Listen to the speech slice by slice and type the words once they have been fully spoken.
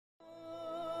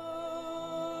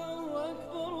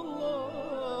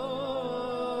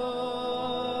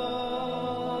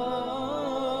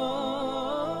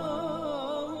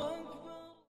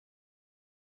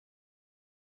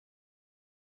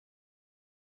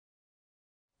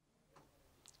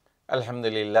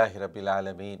Alhamdulillahi Rabbil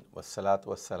Alameen wassalatu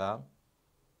wassalam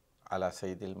ala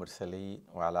Sayyidil Mursaleen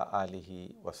wa ala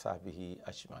alihi wa sahbihi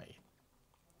ajma'in.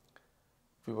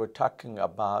 We were talking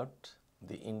about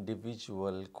the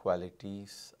individual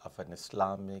qualities of an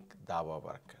Islamic dawah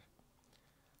worker.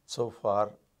 So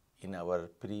far, in our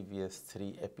previous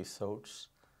 3 episodes,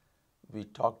 we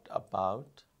talked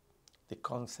about the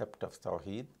concept of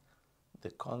Tawheed,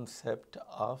 the concept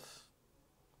of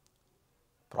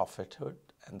prophethood,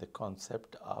 and the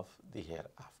concept of the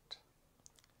hereafter.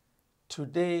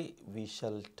 Today we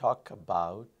shall talk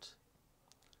about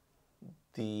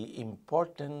the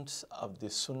importance of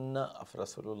the Sunnah of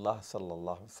Rasulullah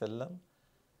sallallahu alaihi wasallam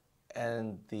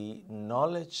and the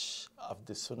knowledge of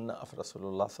the Sunnah of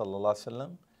Rasulullah sallallahu alaihi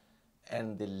wasallam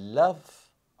and the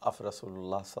love of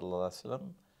Rasulullah sallallahu alaihi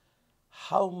wasallam.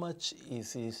 How much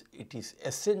it is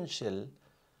essential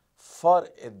for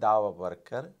a dawah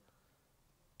worker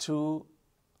to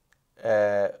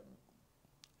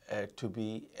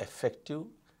be effective,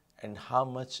 and how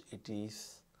much it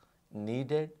is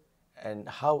needed and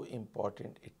how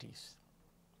important it is.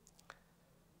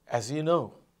 As you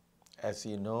know,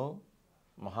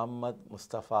 Muhammad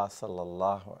Mustafa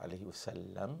sallallahu alaihi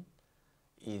wasallam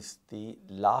is the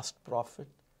last prophet,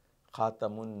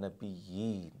 Khatamun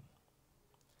Nabiyyin,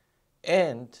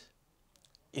 and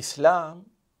Islam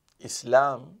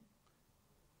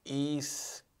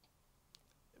is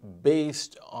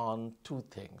based on 2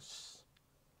 things.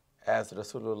 As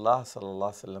Rasulullah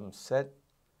sallallahu alaihi wasallam said,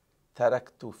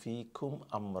 "Taraktu fikum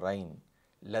amrayn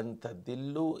lan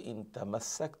tadillu in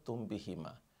tamassaktum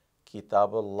bihima,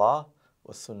 kitabullah wa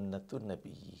sunnatu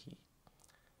nabiyhi."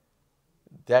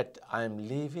 That I am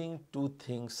leaving 2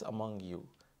 things among you.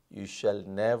 You shall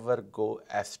never go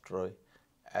astray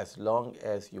as long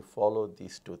as you follow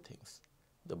these 2 things.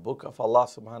 The book of Allah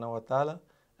subhanahu wa ta'ala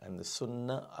and the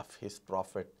Sunnah of his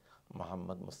Prophet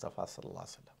Muhammad Mustafa sallallahu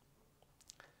alaihi wasallam.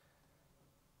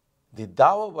 The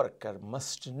dawah worker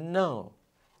must know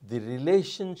the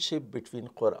relationship between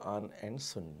Quran and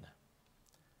Sunnah.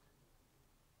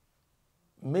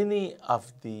 Many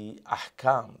of the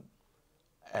ahkam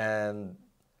and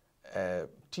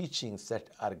teachings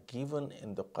that are given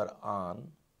in the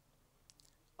Quran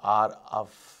are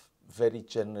of very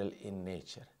general in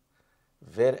nature,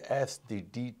 whereas the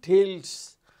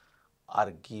details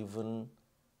are given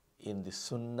in the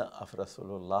Sunnah of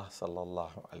Rasulullah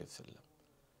sallallahu alaihi wasallam.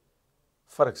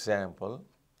 For example,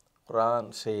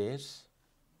 Quran says,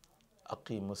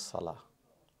 "Aqimus salah."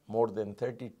 More than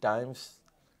 30 times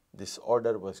this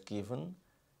order was given,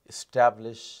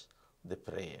 establish the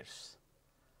prayers.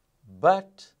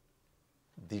 But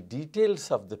the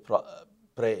details of the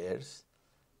prayers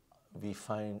we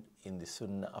find in the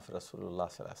Sunnah of Rasulullah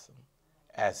sallallahu alaihi wasallam,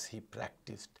 as he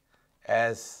practiced,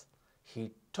 as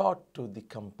he taught to the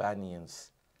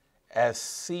companions, as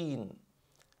seen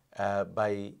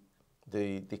by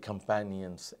the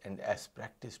companions and as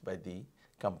practiced by the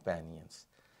companions.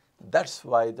 That's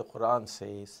why the Quran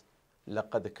says,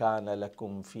 لَقَدْ كَانَ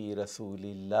لَكُمْ فِي رَسُولِ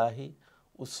اللَّهِ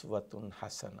أُسْوَةٌ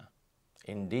حَسَنَةٌ.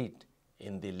 Indeed,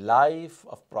 in the life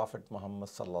of Prophet Muhammad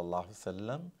sallallahu alaihi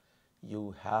wasallam,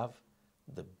 you have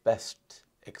the best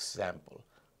example,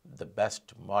 the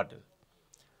best model.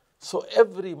 So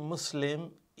every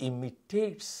Muslim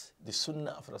imitates the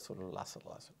Sunnah of Rasulullah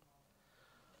sallallahu alaihi wasallam.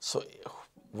 So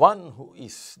one who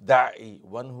is da'i,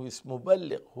 one who is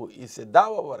muballigh, who is a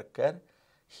dawah worker,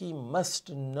 he must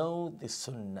know the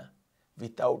Sunnah,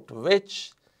 without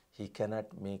which he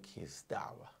cannot make his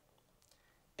dawah.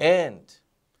 And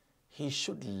he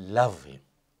should love him.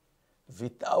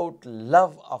 Without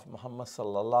love of Muhammad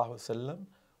sallallahu alaihi wasallam,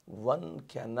 one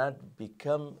cannot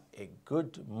become a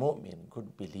good mu'min,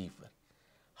 good believer.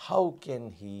 How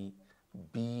can he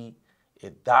be a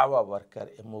dawah worker,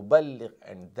 a muballigh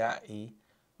and da'i,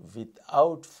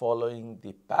 without following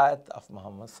the path of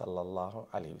Muhammad sallallahu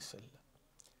alaihi wasallam?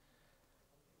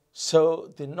 So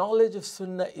the knowledge of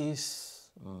Sunnah is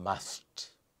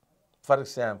must. For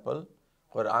example,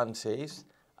 Quran says,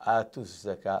 "Atu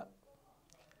zakah."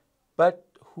 But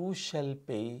who shall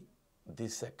pay the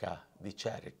zakah, the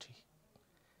charity?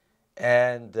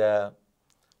 And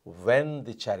when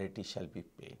the charity shall be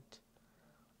paid?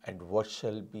 And what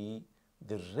shall be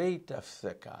the rate of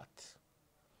zakat?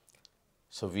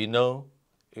 So we know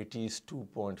it is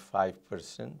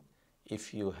 2.5%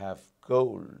 if you have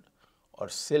gold or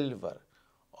silver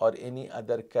or any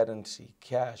other currency,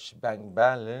 cash, bank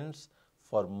balance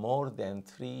for more than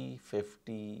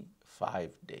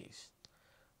 355 days.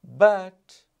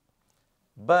 But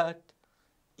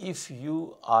if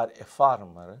you are a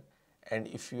farmer and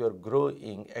if you are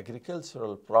growing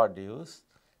agricultural produce,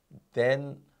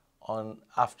 then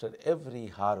after every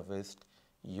harvest,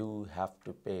 you have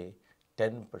to pay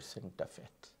 10% of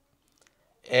it.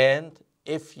 And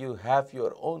if you have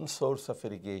your own source of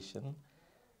irrigation,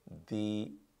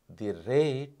 the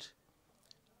rate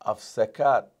of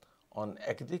zakat on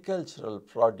agricultural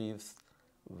produce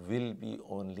will be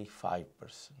only 5%.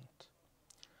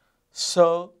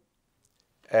 So,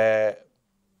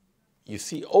 you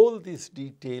see, all these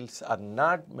details are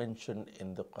not mentioned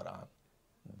in the Quran.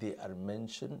 They are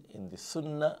mentioned in the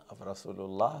Sunnah of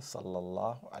Rasulullah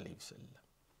sallallahu alaihi wasallam.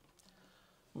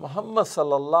 Muhammad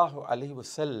sallallahu alaihi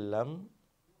wasallam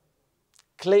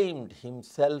claimed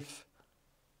himself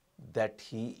that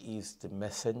he is the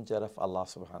messenger of Allah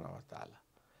subhanahu wa ta'ala.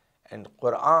 And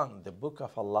Quran, the book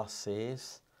of Allah,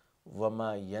 says,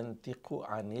 وَمَا يَنْتِقُ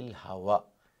عَنِ الْهَوَىٰ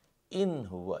إِنْ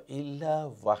هُوَ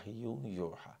إِلَّا وَحْيٌ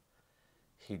يُوحَىٰ.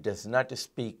 He does not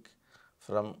speak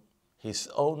from his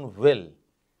own will.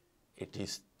 It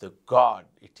is the God,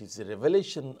 it is the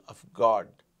revelation of God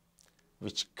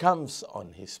which comes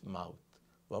on his mouth.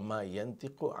 وَمَا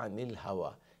يَنْتِقُ عَنِ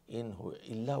الْهَوَىٰ إِنْ هُوَ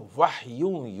إِلَّا وَحْيٌ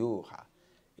يُوحَىٰ.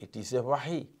 It is a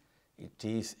wahi, it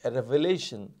is a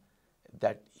revelation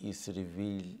that is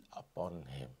revealed upon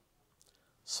him.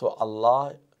 So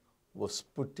Allah was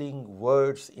putting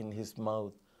words in his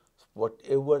mouth.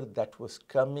 Whatever that was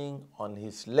coming on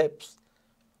his lips,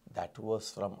 that was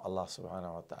from Allah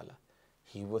subhanahu wa ta'ala.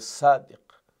 He was sadiq,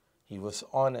 he was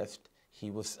honest,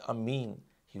 he was ameen,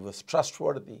 he was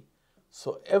trustworthy.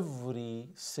 So every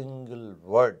single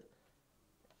word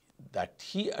that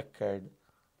he uttered,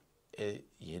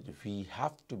 we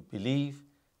have to believe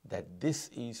that this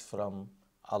is from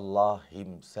Allah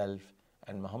himself,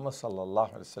 and Muhammad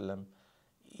sallallahu alaihi wasallam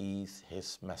is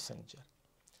his messenger.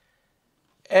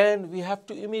 And we have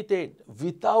to imitate.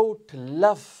 Without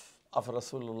love of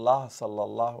Rasulullah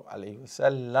sallallahu alaihi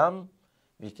wasallam,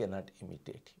 we cannot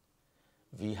imitate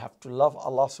him. We have to love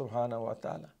Allah subhanahu wa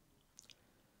ta'ala.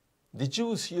 The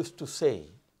Jews used to say,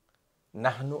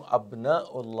 Nahnu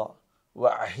abna'ullah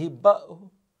wa ahibba'uhu.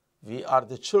 We are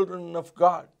the children of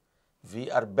God. We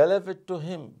are beloved to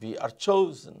him. We are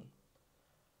chosen.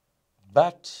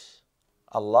 But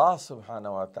Allah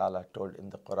subhanahu wa ta'ala told in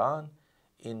the Quran,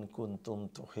 In kuntum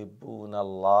tuhibbuna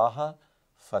Allah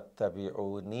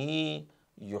fattabi'uni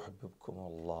yuhibbukum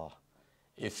Allah.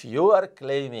 If you are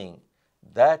claiming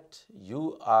that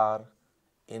you are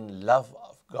in love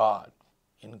of God,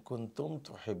 in kuntum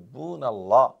tuhibbuna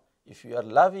Allah, if you are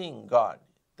loving God,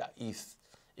 that is,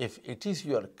 if it is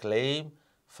your claim,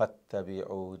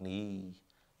 fattabi'uni,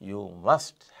 you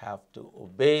must have to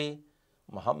obey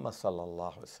Muhammad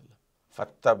sallallahu alaihi wasallam.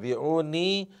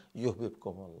 Fattabi'uni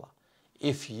yuhibbukum Allah.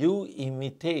 If you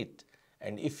imitate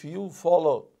and if you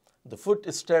follow the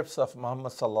footsteps of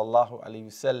Muhammad sallallahu alaihi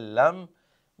wasallam,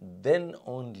 then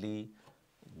only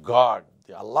God,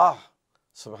 the Allah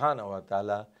subhanahu wa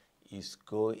ta'ala, is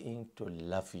going to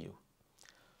love you.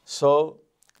 So,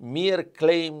 mere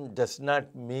claim does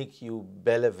not make you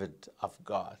beloved of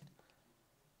God.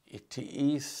 It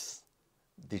is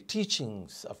the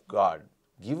teachings of God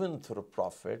given through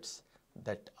prophets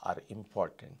that are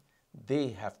important. They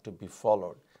have to be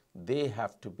followed. They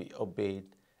have to be obeyed.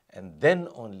 And then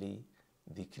only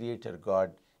the Creator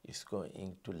God is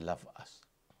going to love us.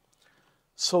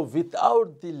 So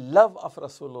without the love of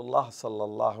Rasulullah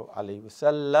sallallahu alaihi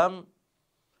wasallam,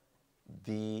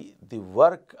 the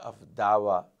work of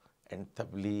da'wah and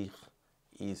tabligh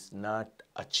is not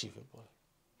achievable.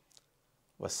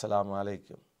 Wassalamu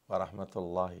alaikum wa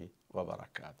rahmatullahi wa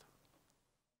barakatuh.